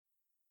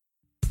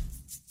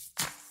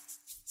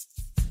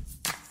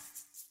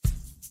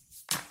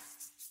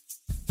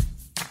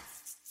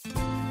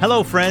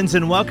Hello, friends,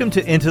 and welcome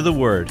to Into the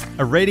Word,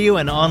 a radio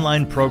and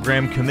online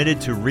program committed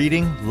to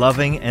reading,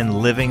 loving, and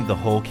living the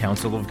whole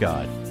counsel of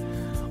God.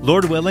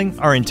 Lord willing,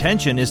 our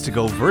intention is to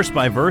go verse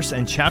by verse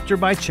and chapter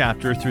by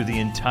chapter through the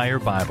entire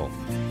Bible.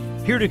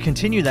 Here to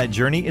continue that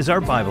journey is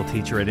our Bible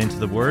teacher at Into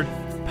the Word,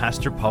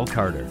 Pastor Paul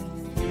Carter.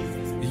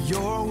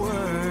 Your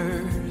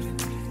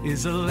word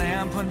is a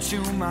lamp unto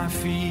my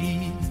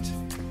feet.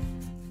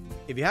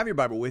 If you have your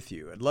Bible with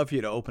you, I'd love for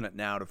you to open it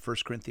now to 1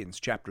 Corinthians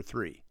chapter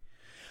 3.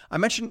 I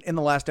mentioned in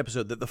the last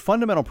episode that the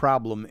fundamental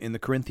problem in the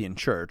Corinthian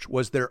church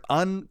was their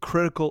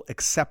uncritical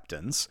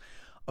acceptance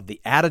of the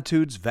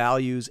attitudes,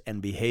 values,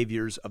 and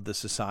behaviors of the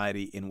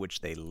society in which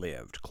they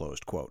lived,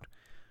 closed quote.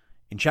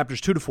 In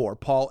chapters 2 to 4,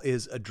 Paul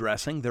is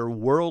addressing their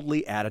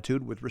worldly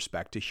attitude with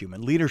respect to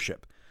human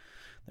leadership.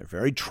 They're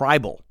very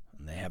tribal,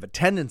 and they have a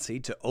tendency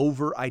to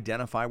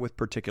over-identify with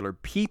particular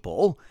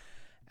people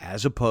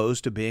as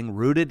opposed to being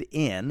rooted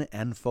in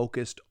and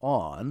focused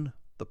on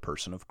the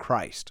person of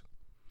Christ.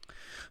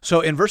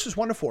 So in verses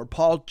 1 to 4,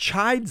 Paul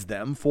chides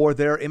them for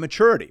their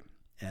immaturity.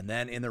 And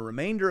then in the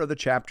remainder of the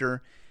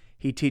chapter,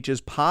 he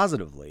teaches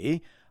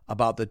positively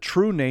about the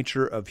true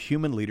nature of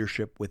human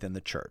leadership within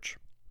the church.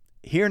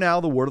 Hear now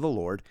the word of the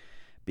Lord,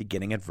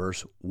 beginning at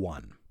verse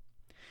 1.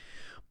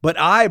 But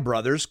I,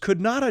 brothers,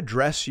 could not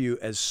address you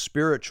as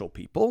spiritual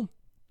people,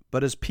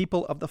 but as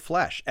people of the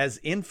flesh, as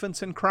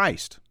infants in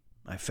Christ.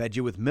 I fed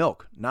you with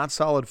milk, not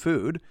solid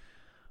food,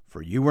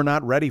 for you were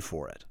not ready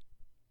for it.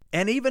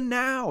 And even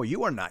now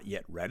you are not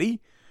yet ready,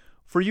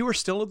 for you are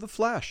still of the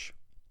flesh.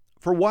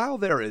 For while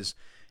there is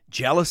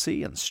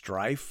jealousy and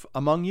strife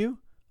among you,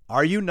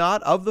 are you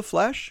not of the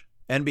flesh,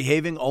 and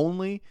behaving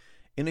only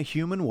in a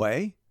human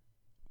way?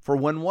 For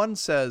when one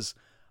says,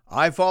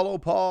 I follow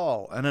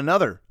Paul, and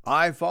another,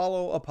 I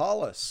follow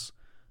Apollos,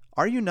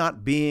 are you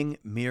not being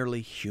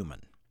merely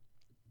human?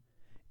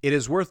 It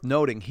is worth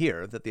noting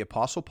here that the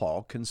Apostle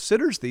Paul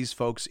considers these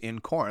folks in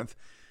Corinth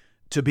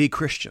to be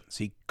Christians.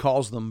 He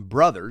calls them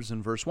brothers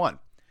in verse 1.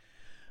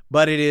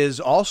 But it is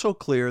also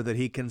clear that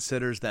he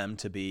considers them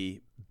to be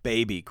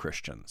baby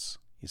Christians.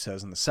 He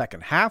says in the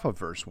second half of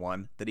verse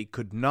 1 that he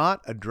could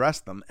not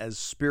address them as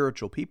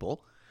spiritual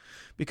people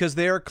because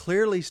they are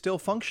clearly still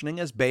functioning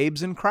as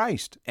babes in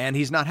Christ. And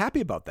he's not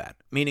happy about that,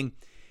 meaning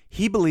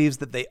he believes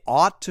that they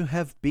ought to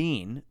have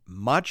been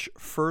much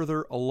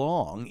further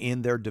along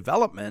in their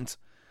development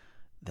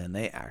than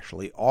they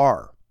actually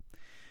are.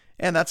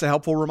 And that's a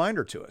helpful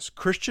reminder to us.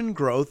 Christian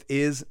growth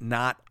is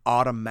not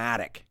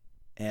automatic,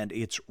 and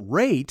its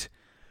rate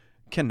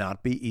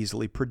cannot be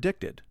easily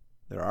predicted.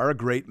 There are a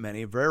great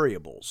many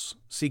variables.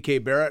 C.K.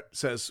 Barrett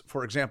says,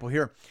 for example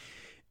here,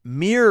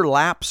 mere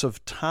lapse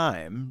of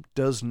time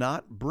does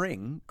not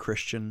bring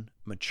Christian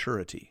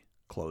maturity,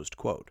 closed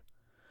quote.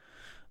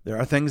 There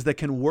are things that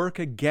can work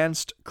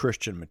against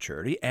Christian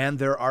maturity, and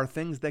there are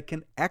things that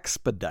can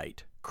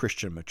expedite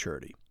Christian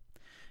maturity.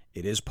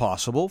 It is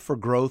possible for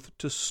growth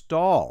to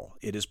stall.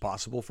 It is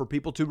possible for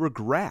people to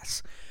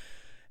regress.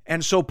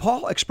 And so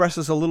Paul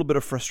expresses a little bit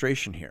of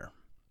frustration here.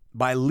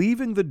 By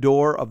leaving the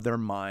door of their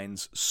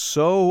minds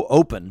so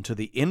open to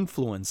the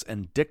influence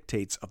and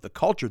dictates of the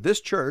culture, this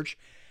church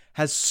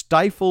has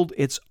stifled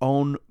its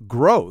own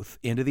growth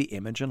into the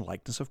image and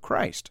likeness of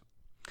Christ.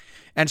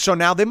 And so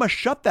now they must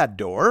shut that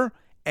door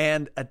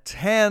and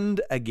attend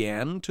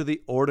again to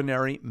the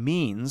ordinary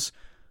means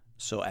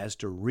so as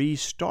to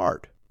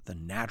restart the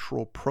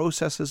natural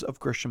processes of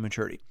Christian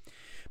maturity.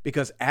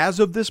 Because as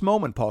of this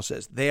moment, Paul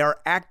says, they are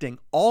acting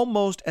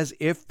almost as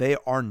if they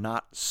are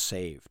not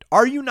saved.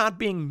 Are you not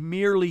being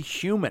merely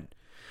human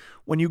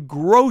when you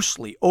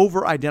grossly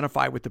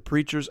over-identify with the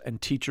preachers and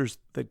teachers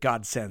that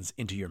God sends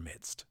into your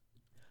midst?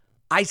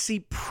 I see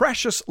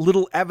precious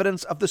little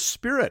evidence of the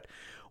Spirit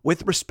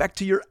with respect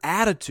to your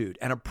attitude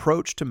and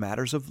approach to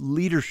matters of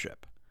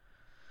leadership.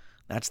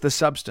 That's the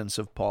substance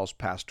of Paul's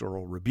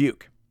pastoral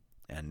rebuke.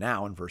 And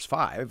now in verse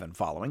 5 and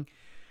following,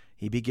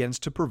 he begins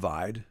to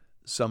provide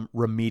some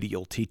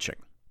remedial teaching.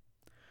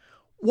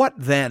 What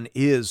then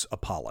is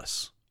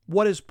Apollos?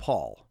 What is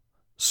Paul?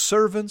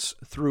 Servants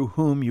through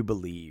whom you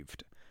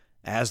believed,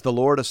 as the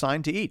Lord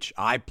assigned to each.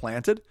 I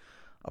planted,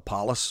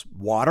 Apollos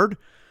watered,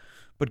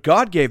 but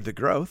God gave the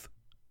growth.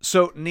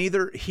 So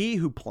neither he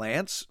who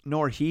plants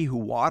nor he who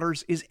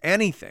waters is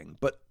anything,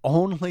 but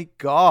only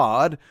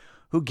God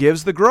who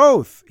gives the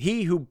growth.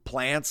 He who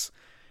plants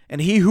and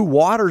he who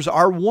waters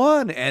are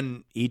one,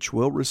 and each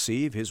will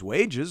receive his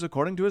wages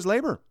according to his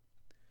labor.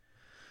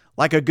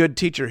 Like a good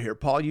teacher here,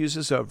 Paul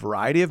uses a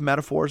variety of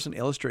metaphors and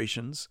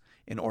illustrations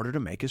in order to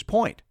make his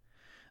point.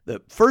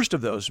 The first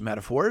of those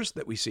metaphors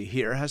that we see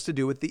here has to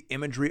do with the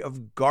imagery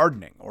of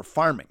gardening or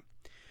farming.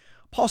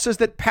 Paul says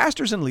that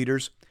pastors and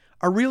leaders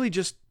are really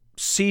just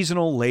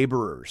seasonal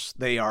laborers.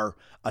 They are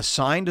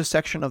assigned a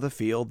section of the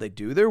field, they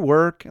do their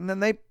work, and then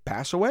they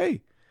pass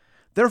away.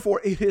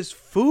 Therefore, it is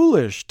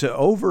foolish to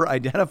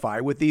over-identify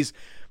with these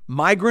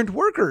migrant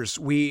workers.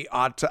 We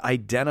ought to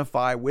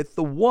identify with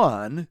the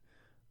one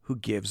who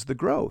gives the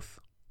growth.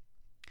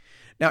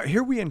 Now,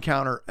 here we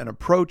encounter an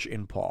approach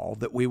in Paul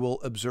that we will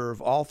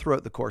observe all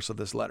throughout the course of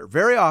this letter.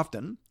 Very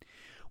often,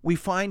 we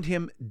find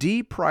him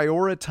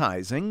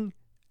deprioritizing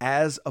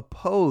as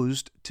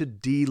opposed to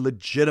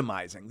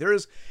delegitimizing. There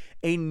is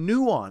a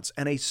nuance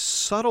and a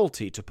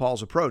subtlety to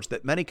Paul's approach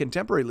that many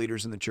contemporary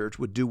leaders in the church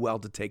would do well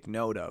to take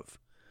note of.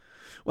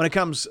 When it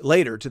comes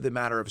later to the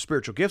matter of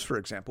spiritual gifts, for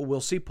example,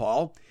 we'll see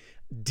Paul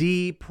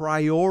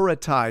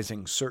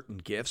deprioritizing certain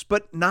gifts,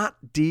 but not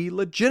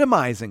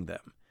delegitimizing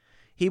them.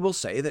 He will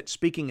say that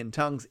speaking in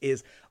tongues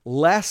is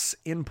less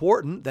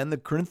important than the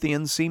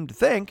Corinthians seem to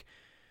think,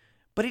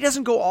 but he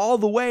doesn't go all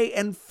the way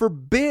and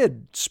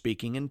forbid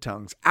speaking in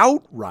tongues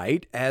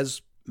outright,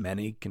 as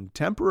many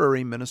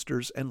contemporary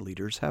ministers and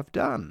leaders have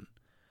done.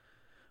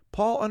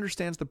 Paul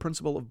understands the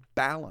principle of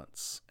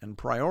balance and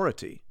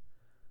priority.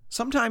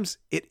 Sometimes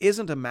it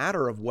isn't a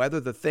matter of whether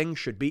the thing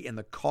should be in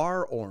the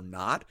car or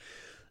not.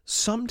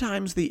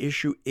 Sometimes the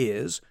issue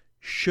is,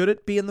 should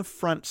it be in the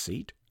front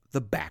seat,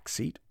 the back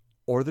seat,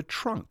 or the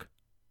trunk?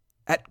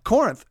 At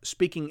Corinth,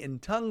 speaking in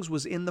tongues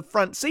was in the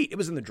front seat. It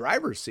was in the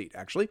driver's seat,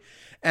 actually.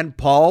 And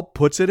Paul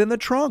puts it in the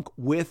trunk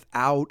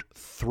without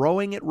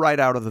throwing it right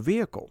out of the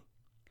vehicle.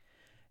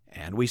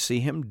 And we see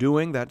him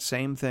doing that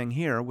same thing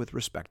here with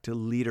respect to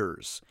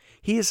leaders.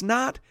 He is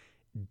not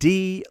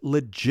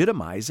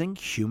delegitimizing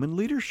human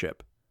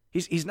leadership.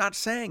 He's not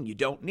saying you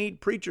don't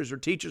need preachers or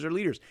teachers or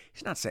leaders.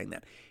 He's not saying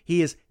that.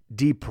 He is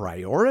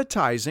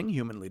deprioritizing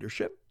human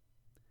leadership.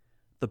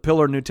 The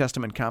Pillar New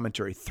Testament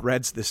commentary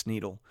threads this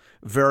needle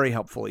very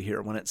helpfully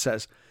here when it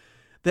says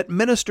that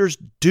ministers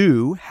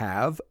do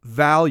have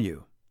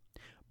value,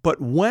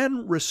 but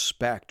when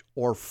respect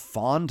or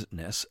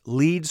fondness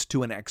leads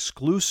to an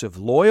exclusive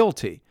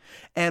loyalty,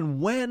 and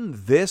when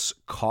this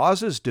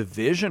causes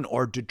division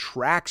or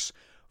detracts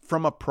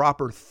from a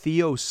proper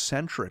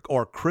theocentric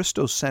or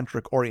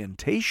Christocentric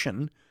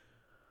orientation,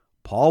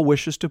 Paul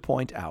wishes to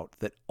point out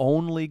that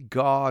only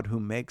God who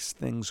makes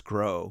things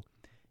grow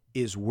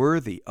is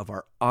worthy of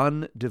our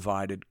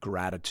undivided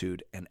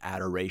gratitude and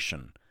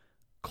adoration,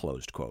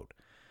 closed quote.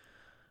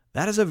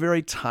 That is a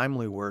very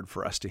timely word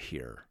for us to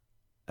hear.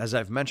 As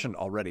I've mentioned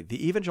already,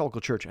 the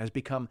evangelical church has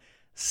become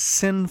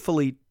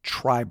sinfully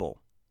tribal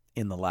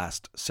in the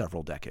last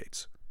several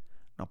decades.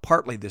 Now,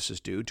 partly this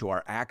is due to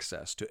our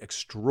access to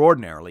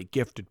extraordinarily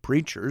gifted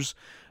preachers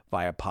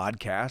via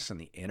podcasts and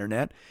the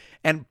internet,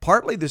 and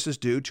partly this is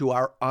due to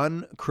our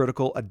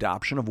uncritical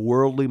adoption of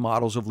worldly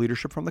models of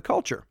leadership from the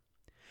culture.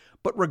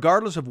 But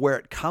regardless of where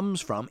it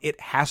comes from,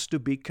 it has to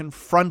be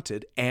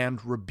confronted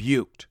and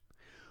rebuked.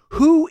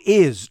 Who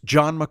is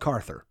John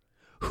MacArthur?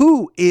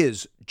 Who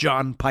is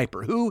John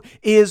Piper? Who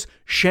is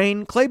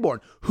Shane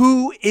Claiborne?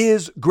 Who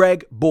is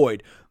Greg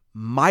Boyd?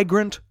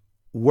 Migrant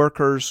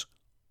workers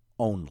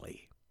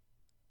only.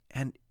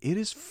 And it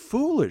is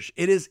foolish.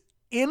 It is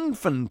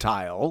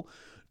infantile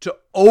to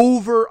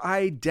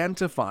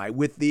over-identify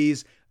with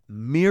these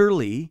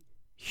merely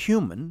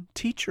human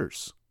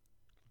teachers.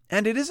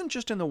 And it isn't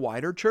just in the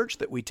wider church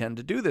that we tend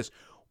to do this.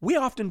 We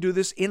often do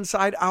this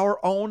inside our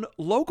own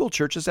local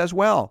churches as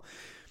well.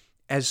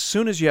 As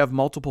soon as you have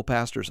multiple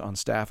pastors on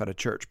staff at a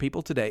church,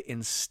 people today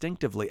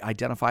instinctively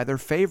identify their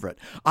favorite.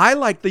 I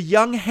like the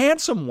young,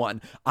 handsome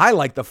one. I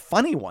like the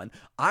funny one.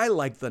 I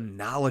like the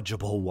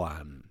knowledgeable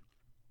one.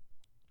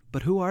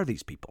 But who are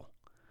these people?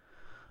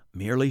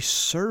 Merely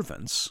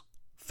servants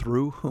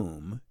through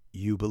whom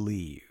you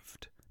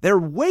believed. They're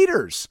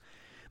waiters.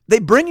 They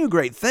bring you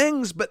great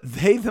things, but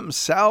they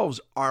themselves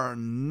are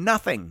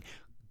nothing.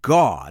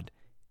 God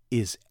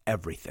is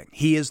everything.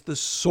 He is the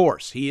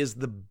source. He is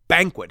the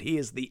banquet. He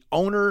is the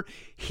owner.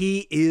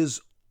 He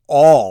is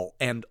all,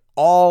 and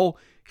all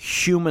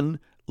human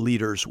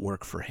leaders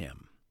work for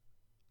him.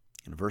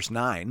 In verse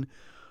 9,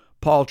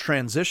 Paul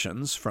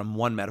transitions from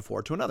one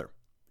metaphor to another.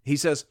 He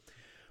says,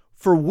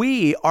 "For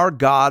we are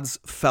God's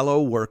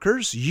fellow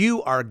workers.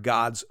 You are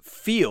God's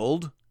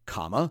field,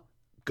 comma,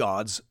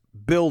 God's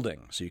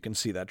building." So you can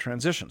see that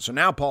transition. So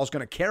now Paul's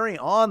going to carry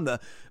on the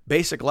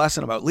basic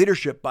lesson about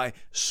leadership by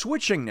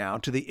switching now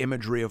to the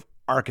imagery of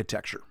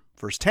architecture.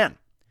 Verse 10,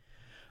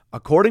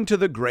 "According to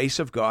the grace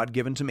of God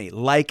given to me,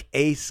 like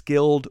a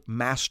skilled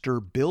master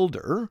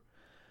builder,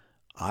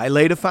 I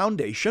laid a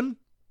foundation,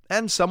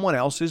 and someone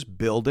else is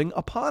building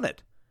upon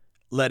it.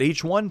 Let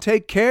each one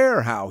take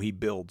care how he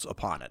builds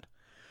upon it.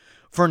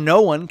 For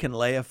no one can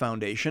lay a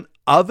foundation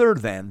other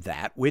than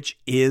that which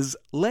is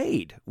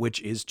laid, which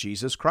is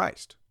Jesus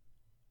Christ.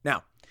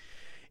 Now,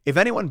 if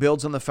anyone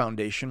builds on the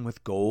foundation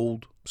with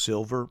gold,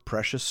 silver,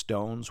 precious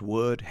stones,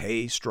 wood,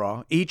 hay,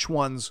 straw, each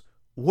one's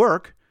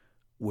work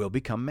will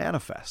become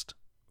manifest,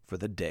 for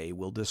the day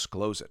will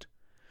disclose it,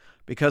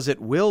 because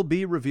it will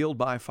be revealed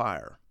by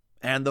fire,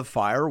 and the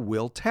fire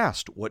will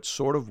test what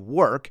sort of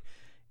work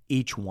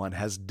each one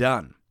has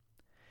done.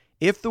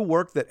 If the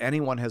work that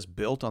anyone has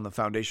built on the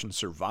foundation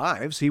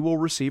survives, he will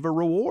receive a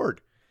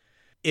reward.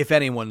 If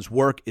anyone's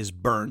work is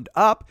burned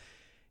up,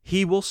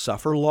 he will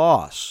suffer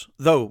loss,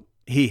 though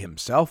he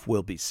himself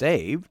will be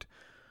saved,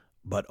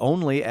 but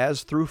only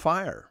as through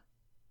fire.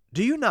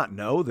 Do you not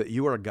know that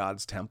you are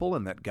God's temple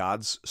and that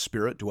God's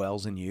Spirit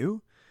dwells in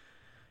you?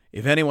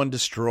 If anyone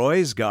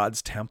destroys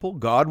God's temple,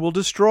 God will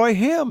destroy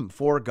him,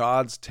 for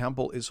God's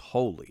temple is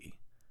holy,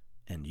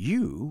 and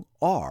you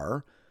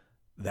are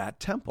that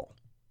temple.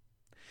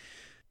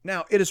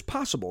 Now, it is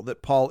possible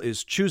that Paul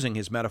is choosing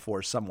his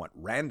metaphors somewhat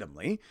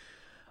randomly.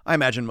 I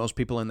imagine most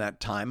people in that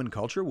time and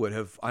culture would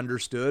have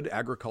understood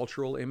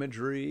agricultural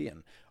imagery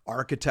and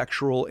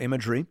architectural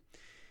imagery.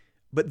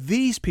 But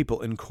these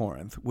people in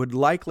Corinth would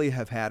likely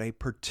have had a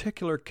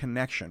particular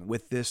connection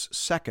with this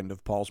second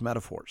of Paul's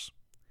metaphors.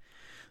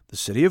 The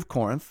city of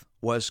Corinth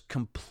was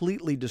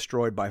completely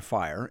destroyed by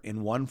fire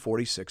in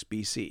 146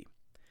 BC.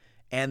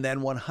 And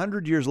then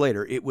 100 years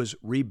later, it was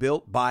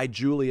rebuilt by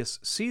Julius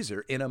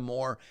Caesar in a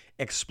more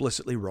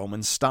explicitly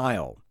Roman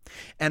style.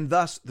 And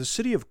thus, the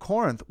city of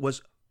Corinth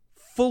was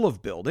full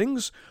of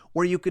buildings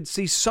where you could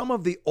see some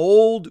of the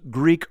old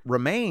Greek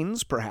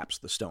remains, perhaps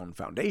the stone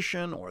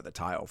foundation or the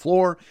tile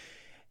floor,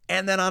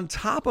 and then on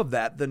top of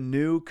that, the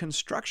new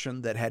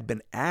construction that had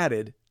been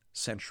added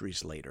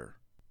centuries later.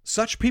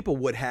 Such people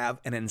would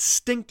have an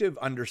instinctive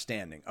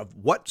understanding of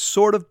what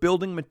sort of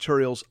building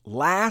materials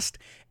last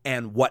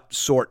and what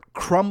sort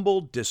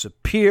crumble,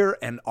 disappear,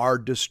 and are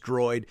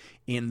destroyed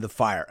in the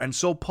fire. And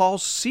so Paul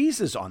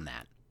seizes on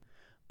that.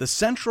 The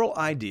central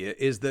idea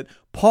is that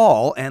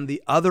Paul and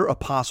the other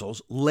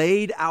apostles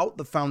laid out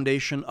the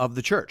foundation of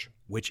the church,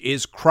 which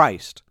is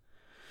Christ.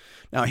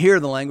 Now here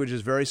the language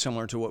is very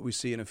similar to what we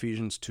see in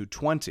Ephesians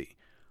 2:20,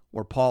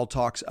 where Paul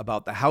talks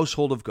about the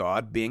household of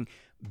God being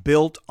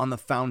built on the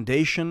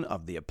foundation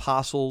of the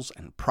apostles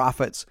and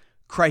prophets,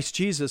 Christ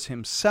Jesus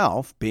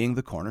himself being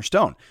the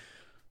cornerstone.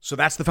 So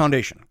that's the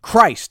foundation.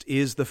 Christ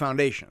is the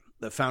foundation.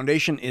 The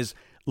foundation is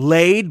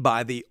laid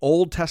by the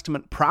Old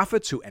Testament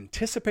prophets who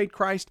anticipate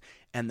Christ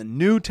and the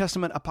New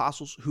Testament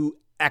apostles who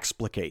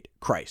explicate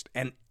Christ.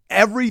 And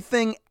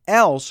everything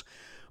else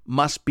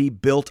must be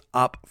built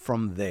up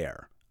from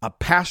there. A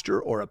pastor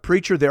or a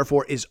preacher,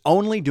 therefore, is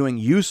only doing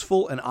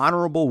useful and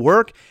honorable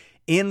work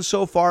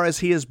insofar as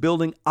he is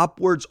building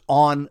upwards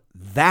on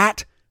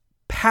that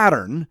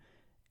pattern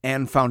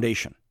and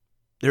foundation.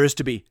 There is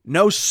to be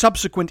no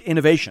subsequent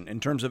innovation in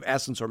terms of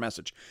essence or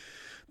message.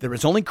 There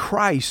is only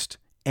Christ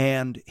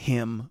and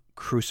him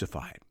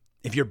crucified.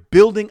 If you're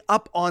building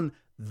up on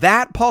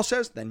that, Paul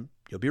says, then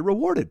you'll be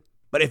rewarded.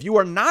 But if you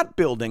are not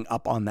building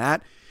up on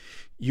that,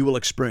 you will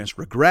experience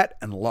regret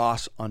and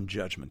loss on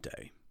Judgment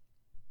Day.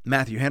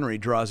 Matthew Henry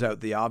draws out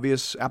the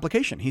obvious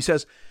application. He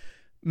says,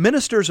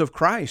 ministers of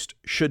Christ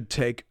should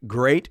take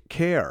great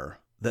care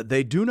that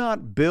they do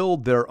not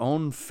build their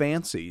own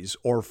fancies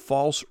or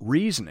false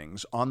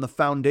reasonings on the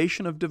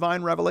foundation of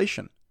divine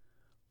revelation.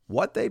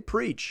 What they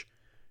preach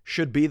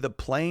should be the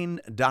plain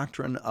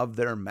doctrine of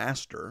their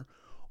master,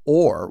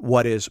 or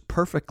what is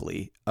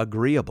perfectly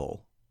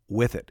agreeable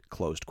with it."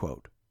 Closed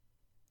quote.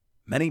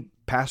 Many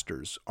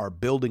pastors are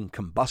building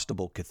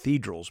combustible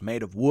cathedrals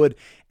made of wood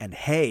and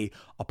hay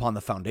upon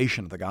the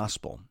foundation of the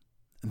gospel.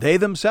 They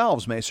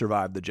themselves may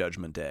survive the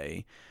judgment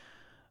day,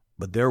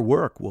 but their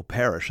work will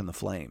perish in the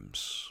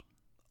flames.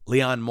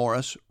 Leon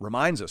Morris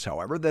reminds us,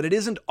 however, that it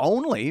isn't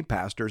only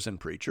pastors and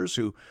preachers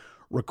who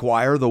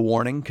require the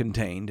warning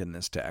contained in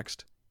this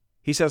text.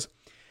 He says,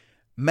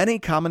 many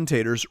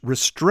commentators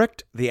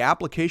restrict the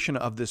application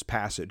of this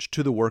passage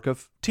to the work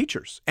of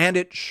teachers, and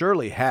it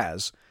surely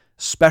has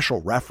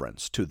special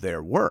reference to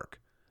their work.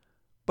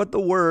 But the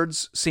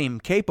words seem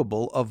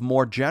capable of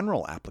more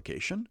general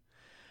application,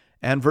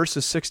 and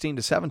verses 16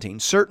 to 17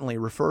 certainly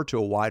refer to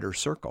a wider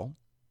circle.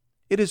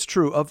 It is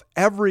true of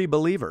every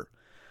believer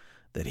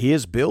that he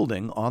is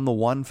building on the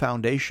one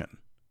foundation.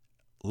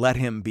 Let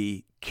him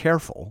be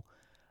careful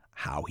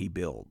how he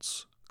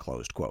builds.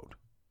 Closed quote.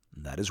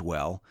 That is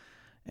well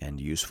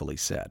and usefully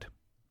said.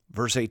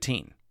 Verse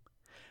 18,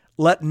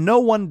 let no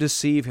one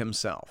deceive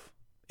himself.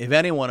 If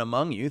anyone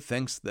among you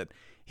thinks that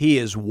he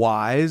is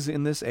wise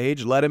in this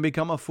age, let him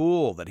become a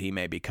fool that he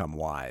may become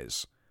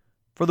wise.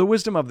 For the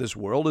wisdom of this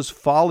world is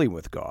folly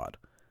with God.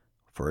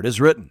 For it is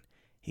written,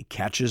 he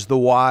catches the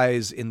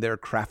wise in their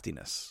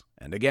craftiness.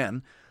 And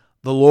again,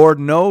 the Lord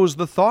knows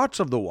the thoughts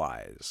of the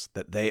wise,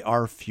 that they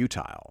are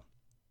futile.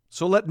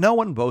 So let no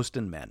one boast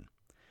in men.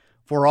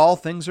 For all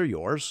things are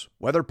yours,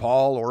 whether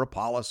Paul or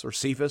Apollos or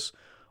Cephas,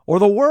 or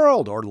the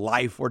world, or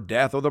life or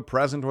death, or the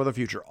present or the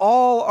future.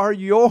 All are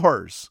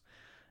yours,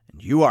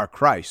 and you are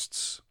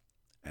Christ's,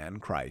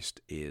 and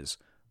Christ is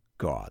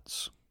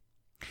God's.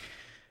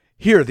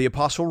 Here, the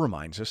apostle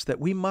reminds us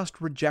that we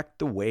must reject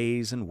the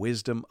ways and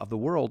wisdom of the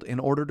world in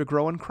order to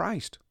grow in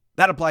Christ.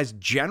 That applies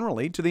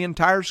generally to the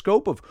entire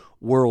scope of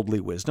worldly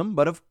wisdom,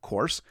 but of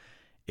course,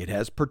 it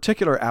has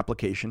particular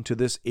application to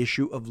this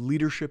issue of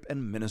leadership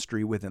and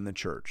ministry within the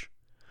church.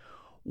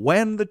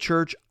 When the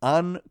church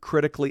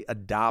uncritically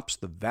adopts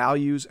the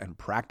values and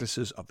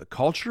practices of the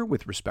culture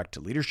with respect to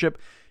leadership,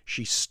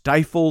 she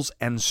stifles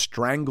and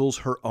strangles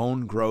her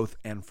own growth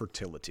and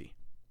fertility.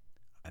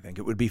 I think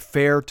it would be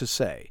fair to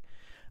say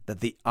that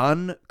the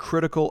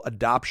uncritical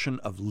adoption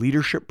of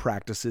leadership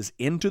practices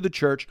into the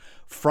church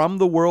from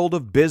the world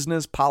of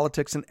business,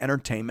 politics, and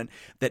entertainment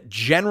that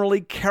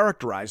generally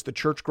characterized the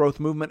church growth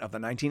movement of the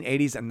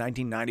 1980s and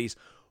 1990s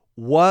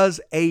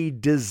was a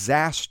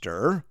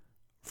disaster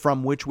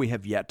from which we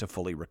have yet to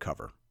fully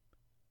recover.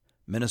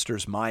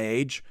 Ministers my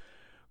age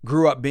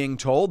grew up being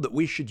told that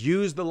we should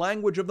use the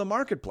language of the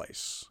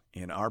marketplace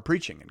in our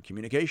preaching and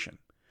communication.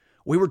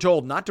 We were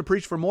told not to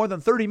preach for more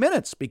than 30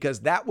 minutes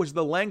because that was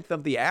the length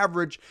of the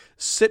average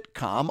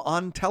sitcom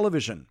on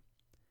television.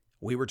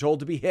 We were told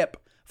to be hip,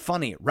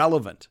 funny,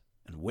 relevant,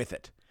 and with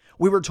it.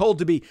 We were told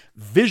to be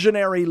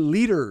visionary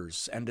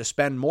leaders and to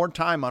spend more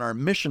time on our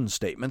mission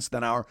statements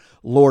than our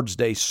Lord's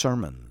Day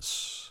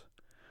sermons.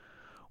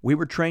 We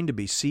were trained to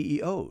be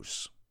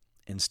CEOs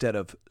instead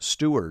of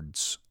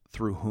stewards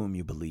through whom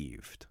you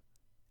believed.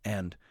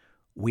 And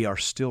we are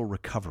still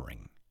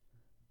recovering.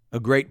 A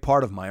great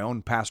part of my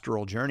own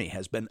pastoral journey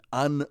has been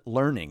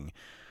unlearning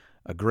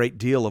a great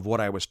deal of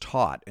what I was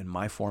taught in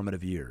my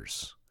formative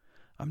years.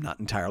 I'm not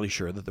entirely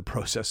sure that the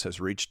process has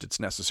reached its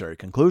necessary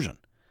conclusion.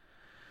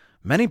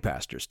 Many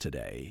pastors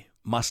today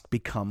must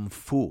become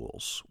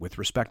fools with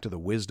respect to the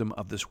wisdom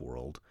of this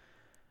world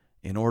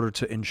in order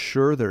to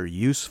ensure their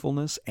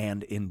usefulness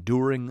and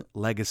enduring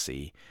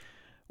legacy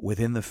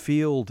within the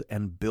field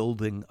and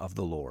building of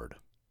the Lord.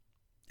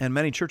 And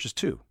many churches,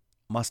 too,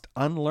 must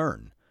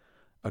unlearn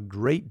a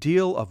great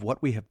deal of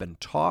what we have been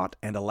taught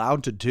and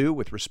allowed to do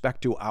with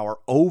respect to our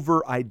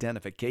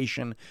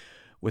over-identification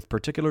with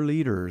particular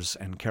leaders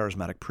and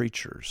charismatic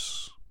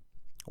preachers.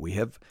 We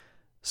have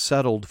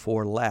settled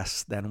for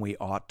less than we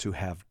ought to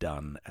have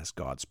done as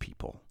God's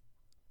people.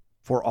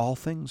 For all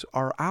things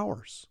are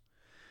ours.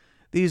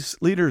 These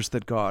leaders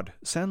that God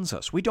sends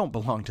us, we don't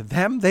belong to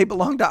them, they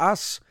belong to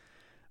us.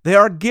 They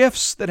are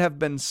gifts that have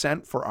been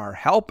sent for our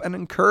help and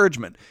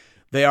encouragement.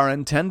 They are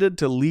intended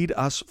to lead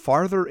us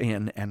farther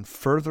in and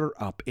further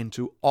up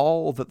into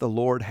all that the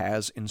Lord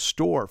has in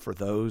store for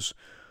those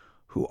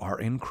who are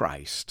in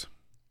Christ.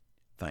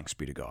 Thanks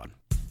be to God.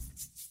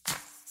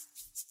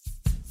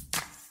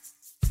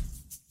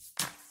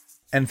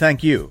 And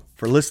thank you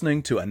for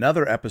listening to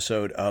another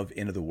episode of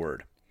Into the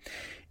Word.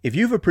 If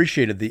you've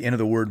appreciated the Into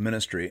the Word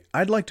ministry,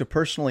 I'd like to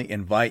personally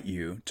invite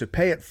you to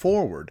pay it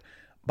forward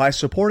by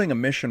supporting a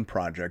mission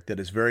project that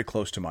is very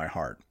close to my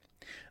heart.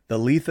 The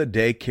Letha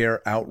Daycare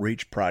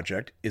Outreach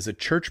Project is a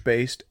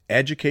church-based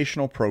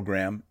educational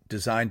program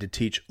designed to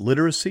teach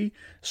literacy,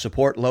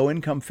 support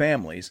low-income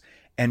families,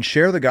 and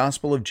share the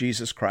gospel of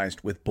Jesus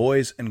Christ with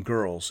boys and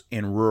girls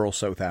in rural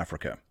South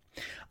Africa.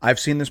 I've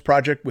seen this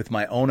project with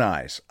my own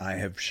eyes. I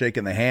have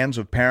shaken the hands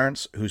of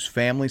parents whose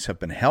families have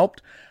been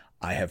helped.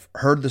 I have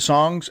heard the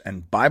songs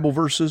and Bible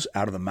verses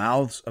out of the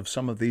mouths of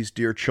some of these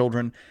dear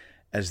children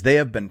as they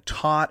have been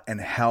taught and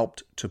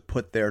helped to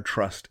put their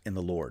trust in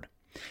the Lord.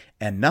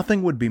 And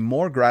nothing would be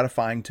more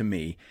gratifying to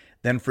me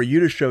than for you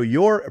to show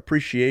your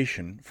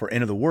appreciation for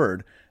Into the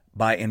Word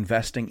by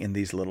investing in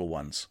these little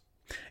ones.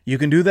 You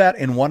can do that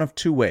in one of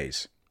two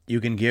ways. You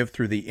can give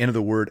through the Into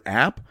the Word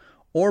app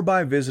or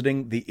by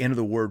visiting the Into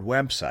the Word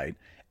website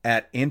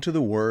at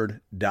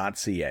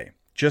intotheword.ca.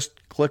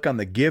 Just click on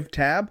the Give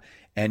tab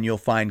and you'll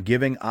find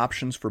giving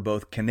options for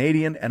both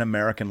Canadian and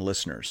American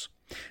listeners.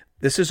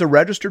 This is a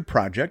registered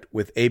project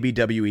with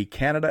ABWE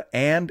Canada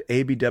and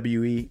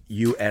ABWE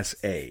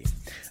USA.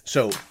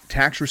 So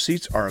tax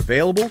receipts are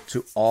available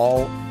to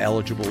all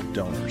eligible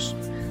donors.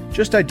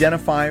 Just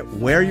identify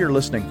where you're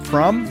listening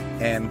from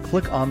and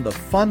click on the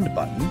Fund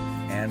button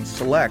and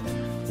select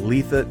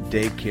Letha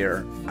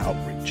Daycare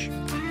Outreach.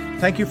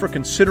 Thank you for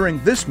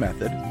considering this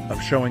method of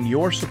showing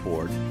your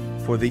support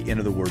for the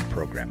Into the Word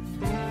program.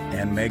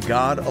 And may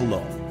God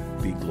alone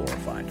be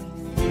glorified.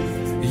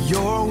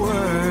 Your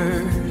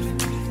word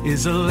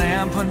is a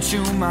lamp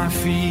unto my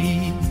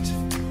feet